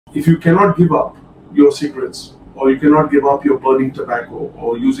if you cannot give up your cigarettes, or you cannot give up your burning tobacco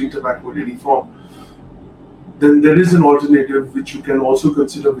or using tobacco in any form, then there is an alternative which you can also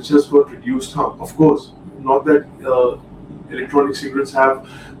consider, which has got reduced harm. Of course, not that electronic cigarettes have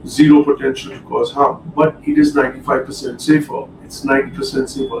zero potential to cause harm, but it is 95% safer. It's 90%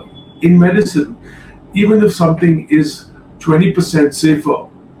 safer. In medicine, even if something is 20% safer,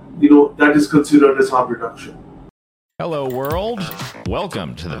 that is considered as harm reduction. Hello, world.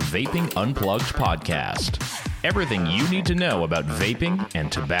 Welcome to the Vaping Unplugged podcast. Everything you need to know about vaping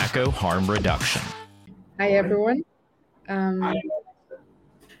and tobacco harm reduction. Hi, everyone.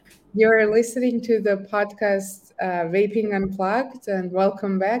 You're listening to the podcast Vaping Unplugged, and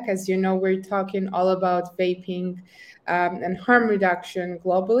welcome back. As you know, we're talking all about vaping and harm reduction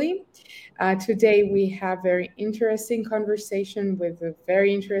globally. Today, we have a very interesting conversation with a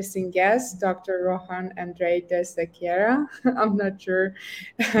very interesting guest, Dr. Rohan Andre de Sequeira. I'm not sure.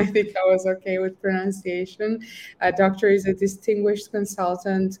 I think I was okay with pronunciation. Doctor is a distinguished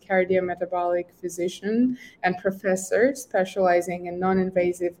consultant, cardiometabolic physician, and professor specializing in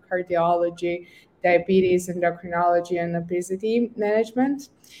non-invasive cardiology, diabetes, endocrinology, and obesity management.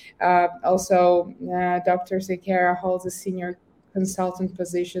 Also, Dr. Sequeira holds a senior consultant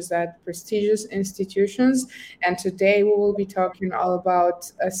positions at prestigious institutions. And today we will be talking all about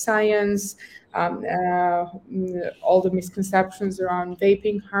science, all the misconceptions around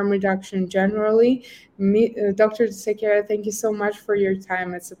vaping, harm reduction generally. Dr. Sequeira, thank you so much for your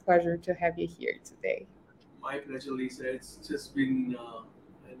time. It's a pleasure to have you here today. My pleasure, Lisa. It's just been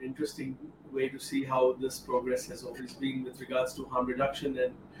an interesting way to see how this progress has always been with regards to harm reduction,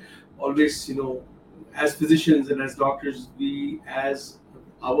 and always, as physicians and as doctors,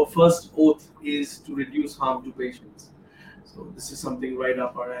 our first oath is to reduce harm to patients. So this is something right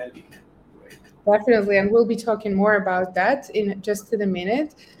up our alley. Right. Definitely, and we'll be talking more about that in just in a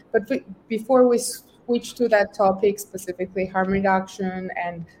minute. But before we switch to that topic, specifically harm reduction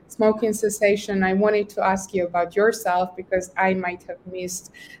and smoking cessation, I wanted to ask you about yourself, because I might have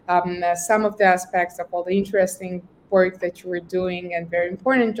missed some of the aspects of all the interesting work that you were doing and very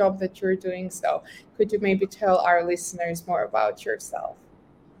important job that you're doing. So could you maybe tell our listeners more about yourself?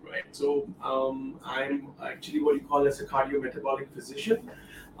 Right. So I'm actually what you call as a cardiometabolic physician.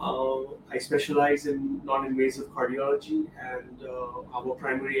 I specialize in non-invasive cardiology, and our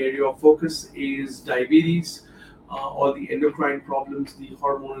primary area of focus is diabetes, all the endocrine problems, the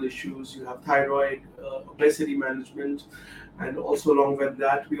hormonal issues. You have thyroid, obesity management, and also along with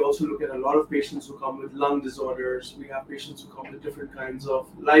that, we also look at a lot of patients who come with lung disorders. We have patients who come with different kinds of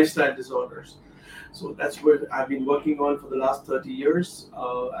lifestyle disorders. So that's what I've been working on for the last 30 years.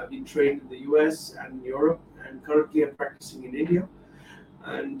 I've been trained in the US and Europe, and currently I'm practicing in India.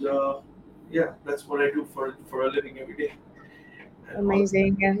 And that's what I do for a living every day.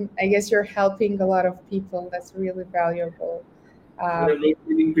 Amazing. And I guess you're helping a lot of people. That's really valuable. When I'm not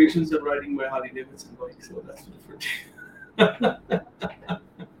treating patients, I'm riding my Harley Davidson bike, so that's different.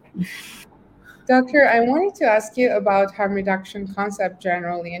 Doctor, I wanted to ask you about harm reduction concept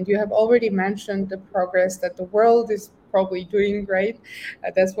generally, and you have already mentioned the progress that the world is probably doing great.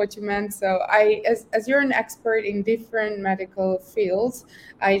 That's what you meant. So as you're an expert in different medical fields,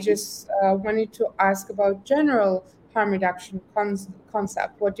 I just wanted to ask about general harm reduction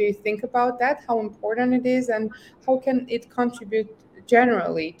concept. What do you think about that? How important it is, and how can it contribute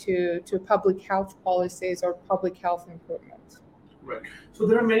generally to public health policies or public health improvement? Right. So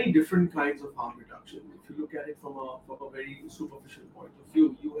there are many different kinds of harm reduction. If you look at it from a very superficial point of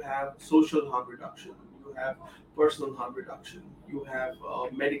view, you have social harm reduction, you have personal harm reduction, you have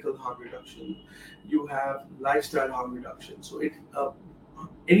medical harm reduction, you have lifestyle harm reduction. So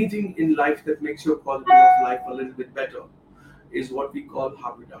anything in life that makes your quality of life a little bit better is what we call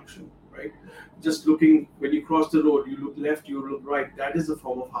harm reduction, right? Just looking, when you cross the road, you look left, you look right, that is a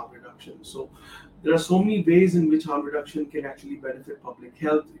form of harm reduction. So there are so many ways in which harm reduction can actually benefit public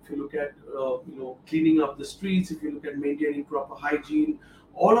health. If you look at cleaning up the streets, if you look at maintaining proper hygiene,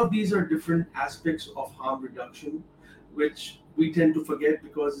 all of these are different aspects of harm reduction, which we tend to forget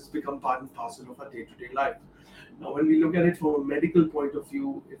because it's become part and parcel of our day-to-day life. Now, when we look at it from a medical point of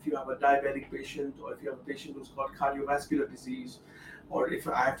view, if you have a diabetic patient, or if you have a patient who's got cardiovascular disease, or if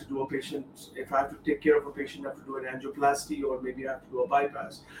I have to take care of a patient, I have to do an angioplasty, or maybe I have to do a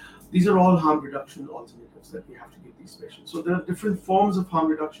bypass. These are all harm reduction alternatives that we have to give these patients. So there are different forms of harm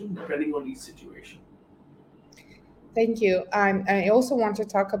reduction depending on each situation. Thank you. I also want to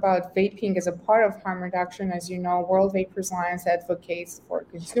talk about vaping as a part of harm reduction. As you know, World Vapers Alliance advocates for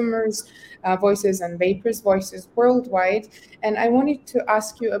consumers' voices and vapers' voices worldwide. And I wanted to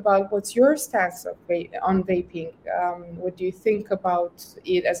ask you about what's your stance on vaping. What do you think about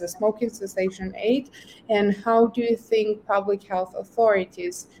it as a smoking cessation aid? And how do you think public health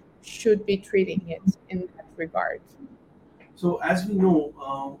authorities should be treating it in that regard? So as we know,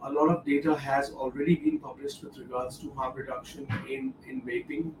 a lot of data has already been published with regards to harm reduction in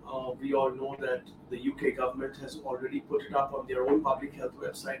vaping. We all know that the UK government has already put it up on their own public health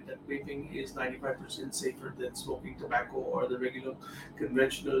website that vaping is 95% safer than smoking tobacco or the regular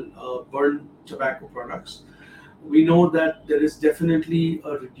conventional burn tobacco products. We know that there is definitely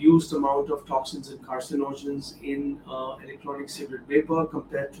a reduced amount of toxins and carcinogens in electronic cigarette vapor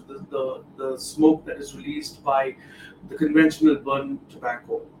compared to the smoke that is released by the conventional burn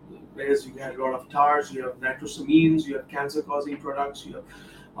tobacco. Whereas you have a lot of tars, you have nitrosamines, you have cancer-causing products, you have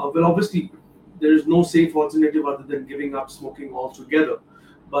well, obviously, there is no safe alternative other than giving up smoking altogether.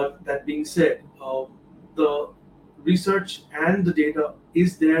 But that being said, the research and the data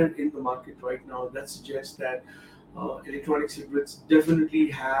is there in the market right now that suggests that electronic cigarettes definitely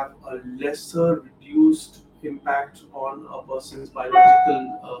have a lesser reduced impact on a person's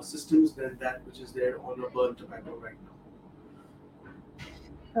biological systems than that which is there on a burnt tobacco right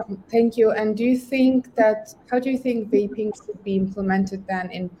now. Thank you. And how do you think vaping should be implemented then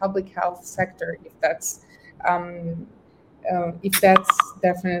in public health sector if that's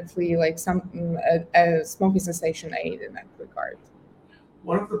definitely like a smoking cessation aid in that regard?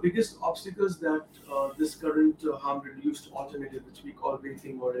 One of the biggest obstacles that this current harm-reduced alternative, which we call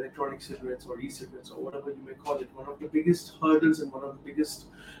vaping or electronic cigarettes or e-cigarettes or whatever you may call it, one of the biggest hurdles and one of the biggest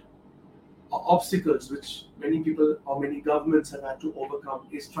obstacles which many people or many governments have had to overcome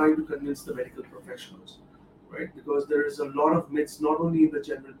is trying to convince the medical professionals, right? Because there is a lot of myths, not only in the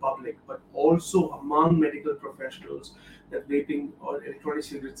general public, but also among medical professionals that vaping or electronic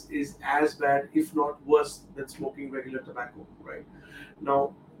cigarettes is as bad, if not worse, than smoking regular tobacco, right?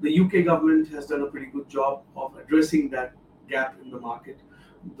 Now, the UK government has done a pretty good job of addressing that gap in the market.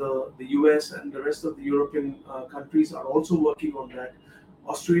 The US and the rest of the European countries are also working on that.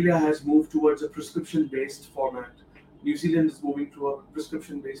 Australia has moved towards a prescription-based format. New Zealand is moving to a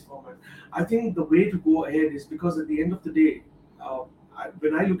prescription-based format. I think the way to go ahead is because at the end of the day,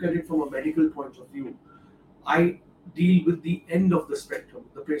 when I look at it from a medical point of view, I deal with the end of the spectrum.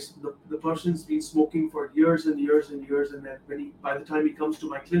 The person's been smoking for years and years and years, and then by the time he comes to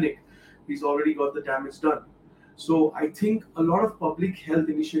my clinic, he's already got the damage done. So I think a lot of public health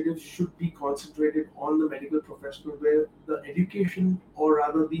initiatives should be concentrated on the medical professional, where the education or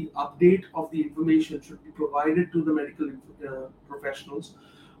rather the update of the information should be provided to the medical professionals,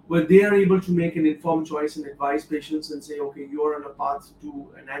 where they are able to make an informed choice and advise patients and say, okay, you're on a path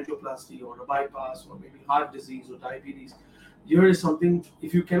to an angioplasty or a bypass or maybe heart disease or diabetes. Here is something,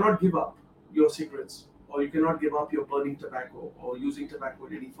 if you cannot give up your cigarettes or you cannot give up your burning tobacco or using tobacco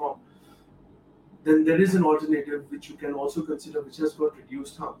in any form, then there is an alternative which you can also consider, which has got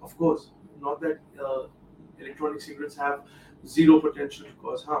reduced harm. Of course, not that electronic cigarettes have zero potential to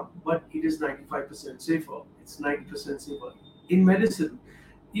cause harm, but it is 95% safer. It's 90% safer. In medicine,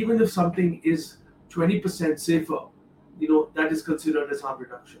 even if something is 20% safer, that is considered as harm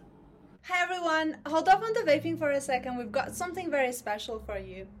reduction. Hi everyone, hold off on the vaping for a second. We've got something very special for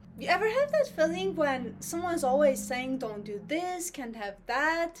you. You ever have that feeling when someone's always saying don't do this, can't have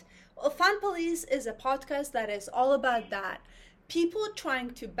that? Well, Fan Police is a podcast that is all about that. People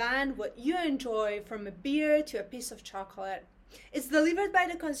trying to ban what you enjoy, from a beer to a piece of chocolate. It's delivered by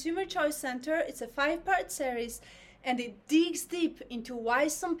the Consumer Choice Center. It's a 5-part series, and it digs deep into why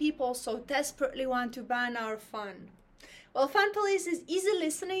some people so desperately want to ban our fun. Well, Fan Police is easy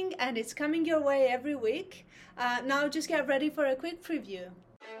listening, and it's coming your way every week. Now just get ready for a quick preview.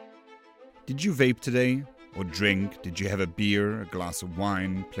 Did you vape today? Or drink? Did you have a beer, a glass of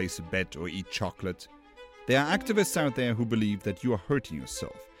wine, place a bet, or eat chocolate? There are activists out there who believe that you are hurting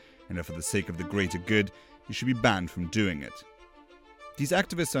yourself, and that for the sake of the greater good, you should be banned from doing it. These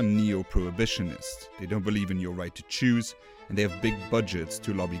activists are neo-prohibitionists. They don't believe in your right to choose, and they have big budgets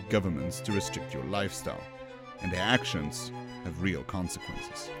to lobby governments to restrict your lifestyle. And their actions have real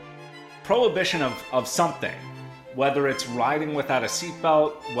consequences. Prohibition of something, whether it's riding without a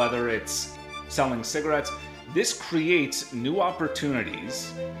seatbelt, whether it's selling cigarettes, this creates new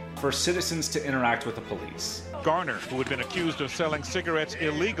opportunities for citizens to interact with the police. Garner, who had been accused of selling cigarettes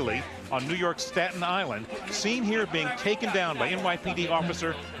illegally on New York's Staten Island, seen here being taken down by NYPD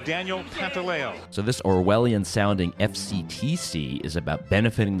officer Daniel Pantaleo. So this Orwellian-sounding FCTC is about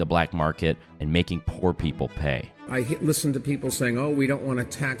benefiting the black market and making poor people pay. listen to people saying, oh, we don't want to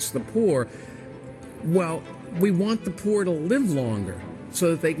tax the poor. Well, we want the poor to live longer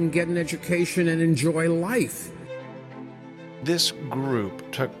so that they can get an education and enjoy life. This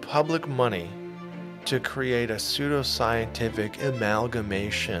group took public money to create a pseudoscientific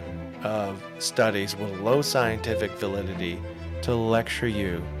amalgamation of studies with low scientific validity to lecture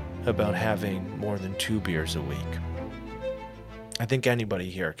you about having more than 2 beers a week. I think anybody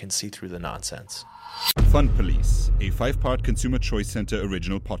here can see through the nonsense. Fun Police, a 5-part Consumer Choice Center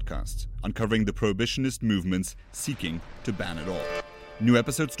original podcast, uncovering the prohibitionist movements seeking to ban it all. New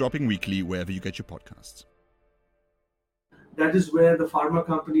episodes dropping weekly wherever you get your podcasts. That is where the pharma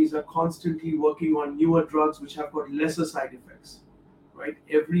companies are constantly working on newer drugs which have got lesser side effects, right?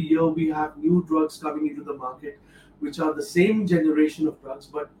 Every year we have new drugs coming into the market which are the same generation of drugs,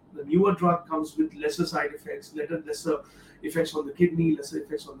 but the newer drug comes with lesser side effects, lesser effects on the kidney, lesser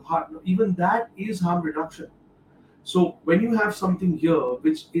effects on the heart. Even that is harm reduction. So when you have something here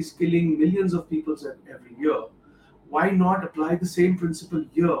which is killing millions of people every year, why not apply the same principle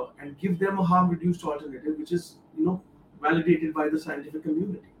here and give them a harm reduced alternative which is, validated by the scientific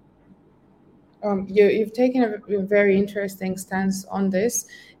community? You've taken a very interesting stance on this,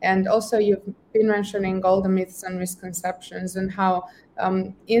 and also you've been mentioning all the myths and misconceptions and how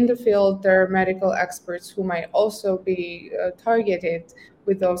in the field there are medical experts who might also be targeted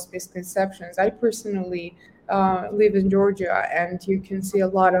with those misconceptions. I personally live in Georgia, and you can see a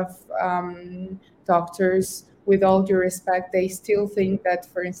lot of doctors, with all due respect, they still think that,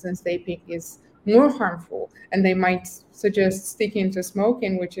 for instance, vaping is more harmful, and they might suggest sticking to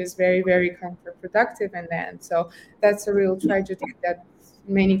smoking, which is very, very counterproductive in the end. So that's a real tragedy that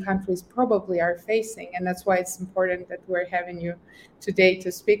many countries probably are facing, and that's why it's important that we're having you today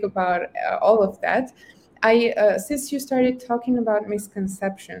to speak about all of that. Since you started talking about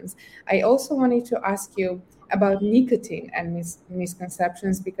misconceptions, I also wanted to ask you about nicotine and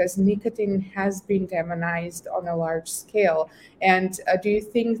misconceptions, because nicotine has been demonized on a large scale. And do you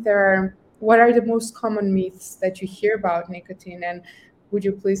think what are the most common myths that you hear about nicotine, and would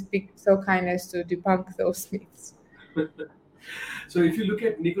you please be so kind as to debunk those myths? So if you look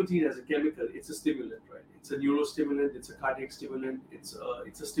at nicotine as a chemical, it's a stimulant, right? It's a neurostimulant, it's a cardiac stimulant, it's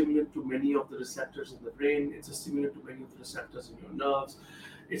a stimulant to many of the receptors in the brain, it's a stimulant to many of the receptors in your nerves,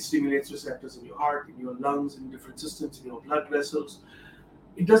 it stimulates receptors in your heart, in your lungs, in different systems, in your blood vessels.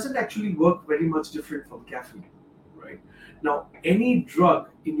 It doesn't actually work very much different from caffeine, right? Now, any drug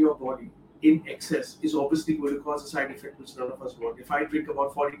in your body in excess is obviously going to cause a side effect which none of us want. If I drink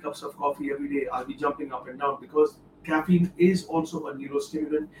about 40 cups of coffee every day, I'll be jumping up and down, because caffeine is also a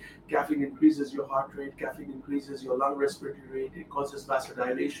neurostimulant. Caffeine increases your heart rate, caffeine increases your lung respiratory rate, it causes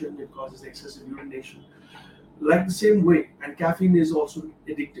vasodilation, it causes excessive urination. Like the same way, and caffeine is also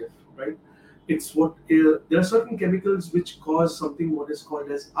addictive, right? There are certain chemicals which cause something what is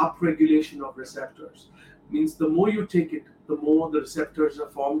called as upregulation of receptors. Means the more you take it, the more the receptors are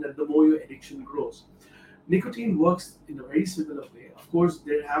formed and the more your addiction grows. Nicotine works in a very similar way. Of course,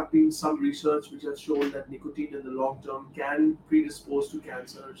 there have been some research which has shown that nicotine in the long term can predispose to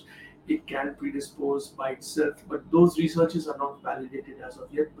cancers. It can predispose by itself, but those researches are not validated as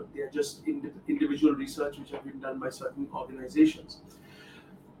of yet, but they are just individual research which have been done by certain organizations.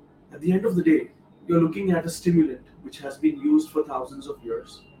 At the end of the day, you're looking at a stimulant which has been used for thousands of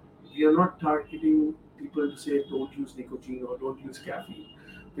years. We are not targeting people to say don't use nicotine or don't use caffeine.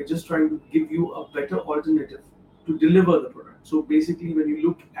 We're just trying to give you a better alternative to deliver the product. So basically, when you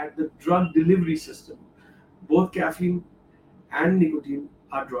look at the drug delivery system, both caffeine and nicotine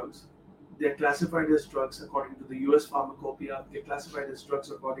are drugs. They're classified as drugs according to the US pharmacopoeia. They're classified as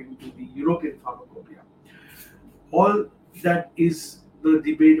drugs according to the European pharmacopoeia. All that is the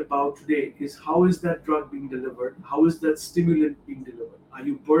debate about today is how is that drug being delivered? How is that stimulant being delivered? Are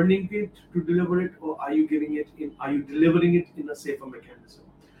you burning it to deliver it, or are you delivering it in a safer mechanism?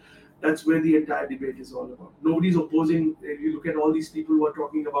 That's where the entire debate is all about. Nobody's opposing. If you look at all these people who are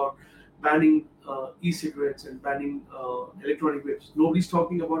talking about banning e-cigarettes and banning electronic vapes, nobody's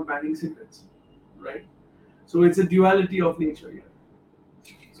talking about banning cigarettes, right? So it's a duality of nature here.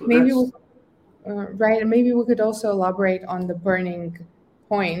 So maybe we could also elaborate on the burning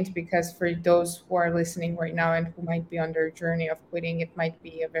point, because for those who are listening right now and who might be on their journey of quitting, it might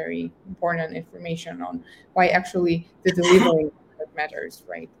be a very important information on why actually the delivery matters,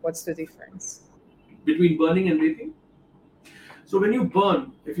 right? What's the difference between burning and vaping? So when you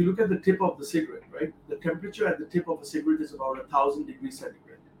burn, if you look at the tip of the cigarette, right, the temperature at the tip of a cigarette is about 1,000 degrees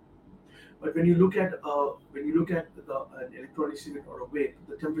centigrade. But when you look at an electronic cigarette or a vape,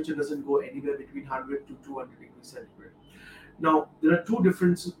 the temperature doesn't go anywhere between 100 to 200 degrees centigrade. Now, there are two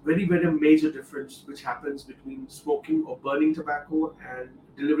differences, very, very major difference, which happens between smoking or burning tobacco and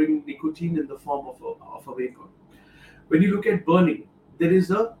delivering nicotine in the form of a vapor. When you look at burning, there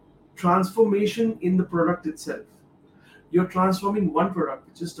is a transformation in the product itself. You're transforming one product,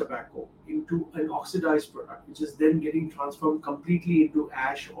 which is tobacco, into an oxidized product, which is then getting transformed completely into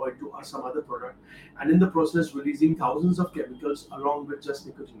ash or into some other product, and in the process releasing thousands of chemicals along with just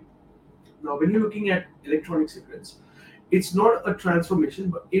nicotine. Now, when you're looking at electronic cigarettes, it's not a transformation,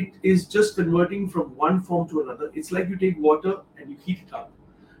 but it is just converting from one form to another. It's like you take water and you heat it up,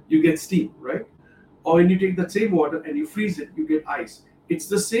 you get steam, right? Or when you take that same water and you freeze it, you get ice. It's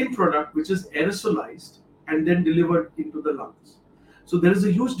the same product which is aerosolized and then delivered into the lungs. So there is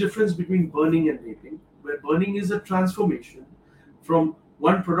a huge difference between burning and vaping, where burning is a transformation from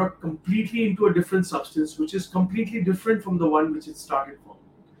one product completely into a different substance, which is completely different from the one which it started from.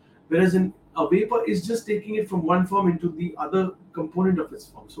 Whereas in a vapor is just taking it from one form into the other component of its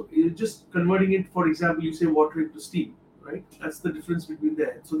form. So you're just converting it, for example, you say water into steam, right? That's the difference between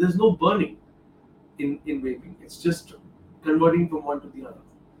there. So there's no burning in vaping. It's just converting from one to the other.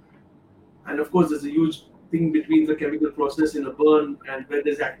 And of course, there's a huge thing between the chemical process in a burn and where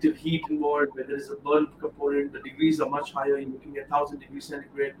there's active heat involved, where there is a burn component, the degrees are much higher. You're looking at 1000 degrees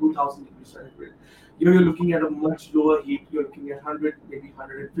centigrade, 2000 degrees centigrade. Here you're looking at a much lower heat. You're looking at 100, maybe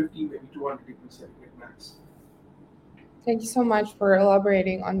 150, maybe 200 degrees centigrade max. Thank you so much for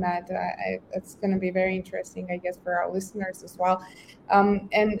elaborating on that. It's going to be very interesting, I guess, for our listeners as well.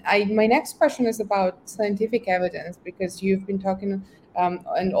 My next question is about scientific evidence, because you've been talking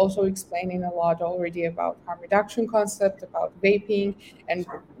and also explaining a lot already about harm reduction concept, about vaping, and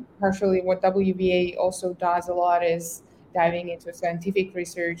partially what WVA also does a lot is diving into scientific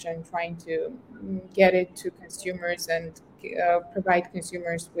research and trying to get it to consumers and provide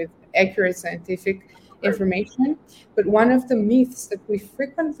consumers with accurate scientific information. But one of the myths that we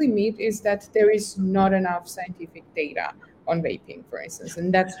frequently meet is that there is not enough scientific data on vaping, for instance,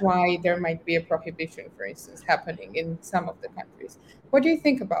 and that's why there might be a prohibition, for instance, happening in some of the countries. What do you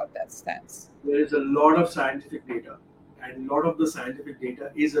think about that stance? There is a lot of scientific data, and a lot of the scientific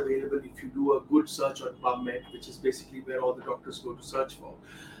data is available if you do a good search on PubMed, which is basically where all the doctors go to search for.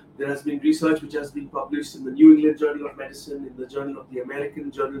 There has been research which has been published in the New England Journal of Medicine, in the Journal of the American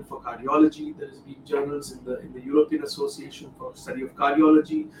Journal for Cardiology. There has been journals in the European Association for Study of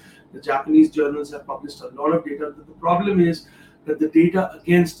Cardiology. The Japanese journals have published a lot of data. The problem is that the data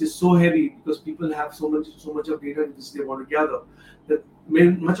against is so heavy because people have so much of data which they want to gather, that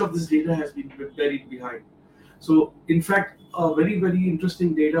much of this data has been buried behind. So, in fact, a very, very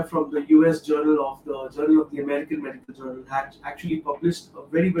interesting data from the US Journal of the American Medical Journal had actually published a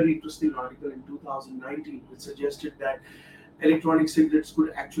very, very interesting article in 2019, which suggested that electronic cigarettes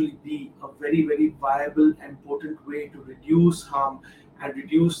could actually be a very, very viable and potent way to reduce harm and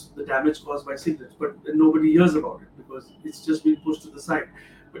reduce the damage caused by cigarettes. But nobody hears about it because it's just been pushed to the side.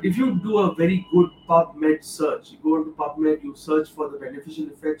 But if you do a very good PubMed search, you go into PubMed, you search for the beneficial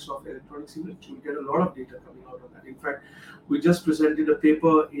effects of electronic cigarettes, you'll get a lot of data coming out of that. In fact, we just presented a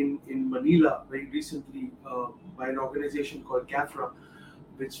paper in Manila very recently by an organization called CAFRA,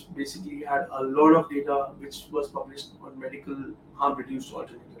 which basically had a lot of data which was published on medical harm-reduced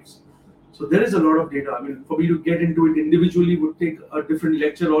alternatives. So there is a lot of data. I mean, for me to get into it individually would take a different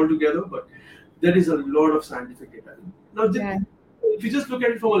lecture altogether, but there is a lot of scientific data. Now, if you just look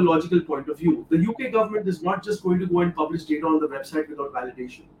at it from a logical point of view, the UK government is not just going to go and publish data on the website without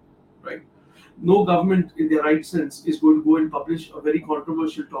validation, right? No government in their right sense is going to go and publish a very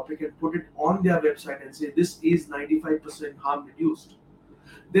controversial topic and put it on their website and say this is 95% harm reduced.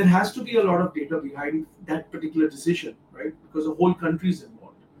 There has to be a lot of data behind that particular decision, right? Because the whole country is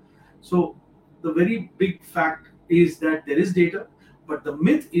involved. So the very big fact is that there is data, but the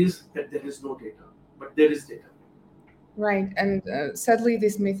myth is that there is no data, but there is data. Right, and sadly,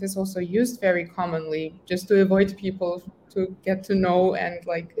 this myth is also used very commonly just to avoid people to get to know and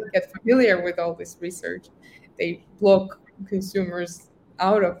get familiar with all this research. They block consumers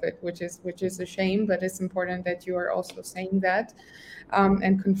out of it, which is a shame. But it's important that you are also saying that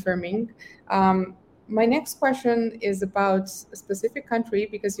and confirming. My next question is about a specific country,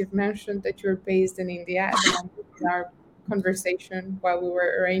 because you've mentioned that you're based in India at the moment in our conversation while we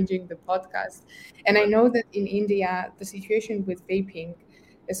were arranging the podcast. And I know that in India, the situation with vaping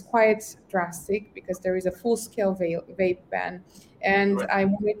is quite drastic because there is a full-scale vape ban. And I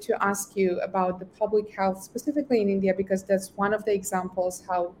wanted to ask you about the public health, specifically in India, because that's one of the examples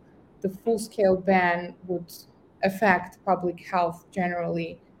how the full-scale ban would affect public health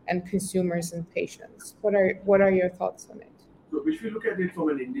generally and consumers and patients. What are your thoughts on it? So if you look at it from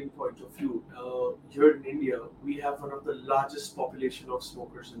an Indian point of view, here in India, we have one of the largest population of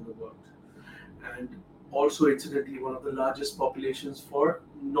smokers in the world, and also incidentally one of the largest populations for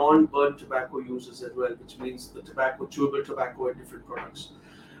non-burnt tobacco users as well, which means the tobacco, chewable tobacco, and different products.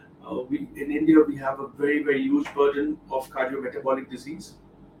 We in India we have a very huge burden of cardiometabolic disease.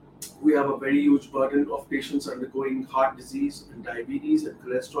 We have a very huge burden of patients undergoing heart disease and diabetes and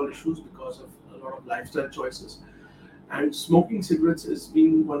cholesterol issues because of a lot of lifestyle choices. And smoking cigarettes is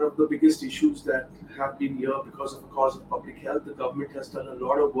being one of the biggest issues that have been here because of a cause of public health. The government has done a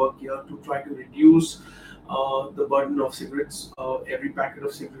lot of work here to try to reduce the burden of cigarettes. Every packet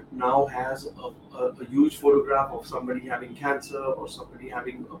of cigarette now has a huge photograph of somebody having cancer or somebody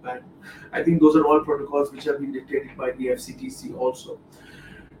having a bad. I think those are all protocols which have been dictated by the FCTC also.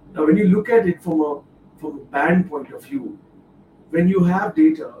 Now, when you look at it from a ban point of view, when you have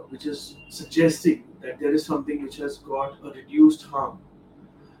data which is suggesting that there is something which has got a reduced harm,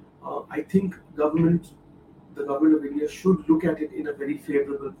 I think the government of India should look at it in a very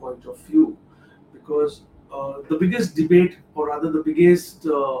favorable point of view, because the biggest debate, or rather the biggest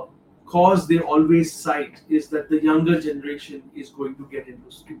cause they always cite, is that the younger generation is going to get into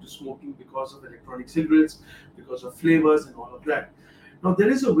smoking because of electronic cigarettes, because of flavors and all of that. Now,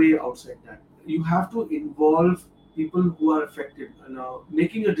 there is a way outside that. You have to involve people who are affected. And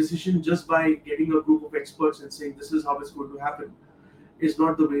making a decision just by getting a group of experts and saying this is how it's going to happen is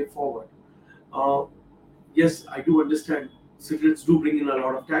not the way forward. Yes, I do understand cigarettes do bring in a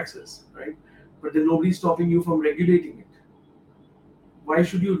lot of taxes, right? But then nobody's stopping you from regulating it. Why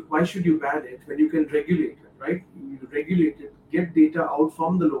should you ban it when you can regulate it, right? You regulate it, get data out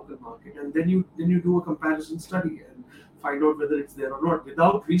from the local market, and then you do a comparison study and find out whether it's there or not.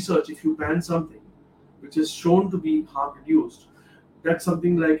 Without research, if you ban something which is shown to be harm reduced, that's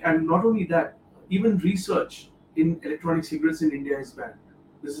something like, and not only that, even research in electronic cigarettes in India is banned.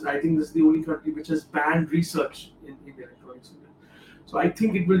 I think this is the only country which has banned research in electronic cigarettes. So I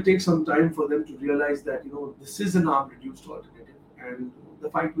think it will take some time for them to realize that this is an harm reduced alternative, and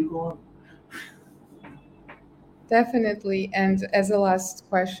the fight will go on. Definitely. And as a last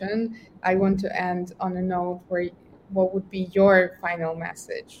question, I want to end on a note where what would be your final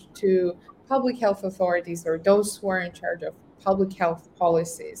message to public health authorities or those who are in charge of public health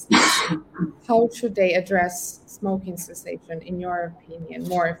policies? How should they address smoking cessation, in your opinion,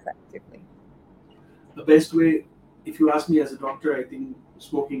 more effectively? The best way, if you ask me as a doctor, I think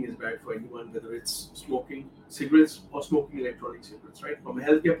smoking is bad for anyone, whether it's smoking cigarettes or smoking electronic cigarettes, right? From a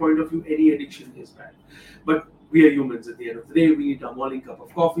healthcare point of view, any addiction is bad. But we are humans at the end of the day. We need a morning cup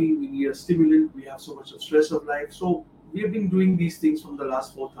of coffee. We need a stimulant. We have so much of stress of life. So we have been doing these things from the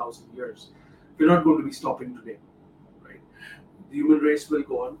last 4,000 years. We're not going to be stopping today, right? The human race will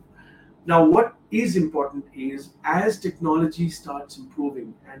go on. Now, what is important is, as technology starts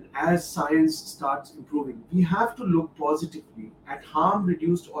improving and as science starts improving, we have to look positively at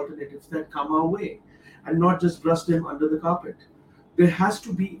harm-reduced alternatives that come our way and not just brush them under the carpet. There has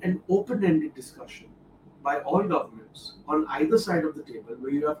to be an open-ended discussion by all governments on either side of the table,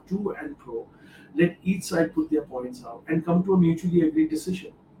 where you have to and pro. Let each side put their points out and come to a mutually agreed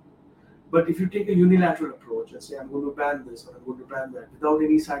decision. But if you take a unilateral approach and say, I'm going to ban this or I'm going to ban that, without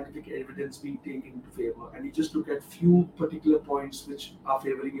any scientific evidence being taken into favor, and you just look at few particular points which are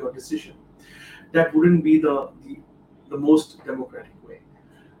favoring your decision, that wouldn't be the most democratic way.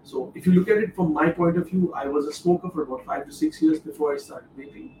 So if you look at it from my point of view, I was a smoker for about 5 to 6 years before I started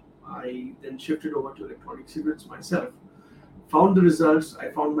vaping. I then shifted over to electronic cigarettes myself. Found the results. I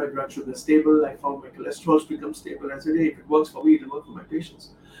found my blood sugar stable. I found my cholesterol become stable. I said, hey, if it works for me, it'll work for my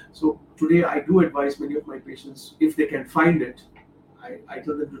patients. So today I do advise many of my patients, if they can find it, I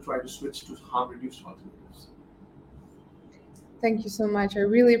tell them to try to switch to harm-reduced alternatives. Thank you so much. I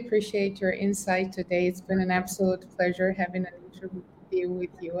really appreciate your insight today. It's been an absolute pleasure having an interview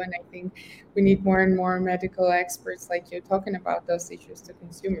with you, and I think we need more and more medical experts like you talking about those issues to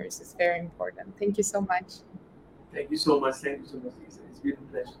consumers. It's very important. Thank you so much. Thank you so much. Thank you so much, Lisa. It's been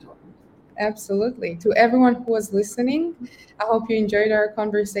a pleasure talking. Absolutely. To everyone who was listening, I hope you enjoyed our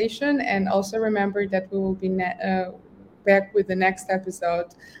conversation, and also remember that we will be back with the next episode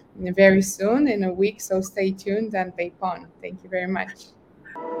very soon, in a week. So stay tuned and vape on. Thank you very much.